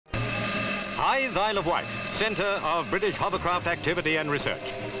Hythe, Isle of Wight, centre of British hovercraft activity and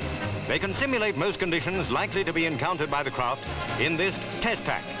research. They can simulate most conditions likely to be encountered by the craft in this test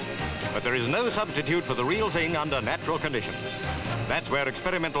tank. But there is no substitute for the real thing under natural conditions. That's where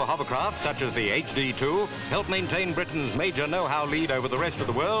experimental hovercraft such as the HD2 help maintain Britain's major know-how lead over the rest of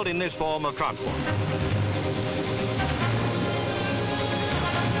the world in this form of transport.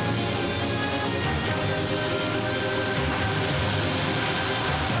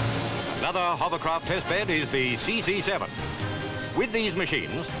 Another hovercraft test bed is the CC7. With these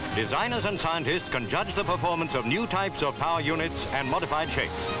machines, designers and scientists can judge the performance of new types of power units and modified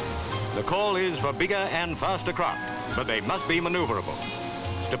shapes. The call is for bigger and faster craft, but they must be maneuverable.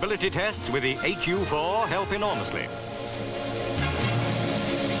 Stability tests with the HU4 help enormously.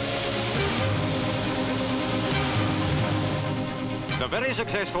 The very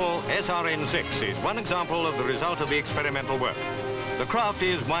successful SRN6 is one example of the result of the experimental work. The craft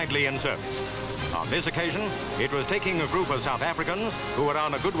is widely in service. On this occasion, it was taking a group of South Africans who were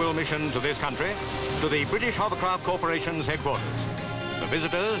on a goodwill mission to this country to the British Hovercraft Corporation's headquarters. The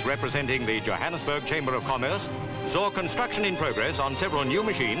visitors, representing the Johannesburg Chamber of Commerce, saw construction in progress on several new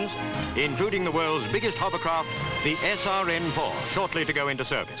machines, including the world's biggest hovercraft, the SRN4, shortly to go into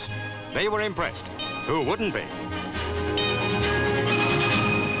service. They were impressed. Who wouldn't be?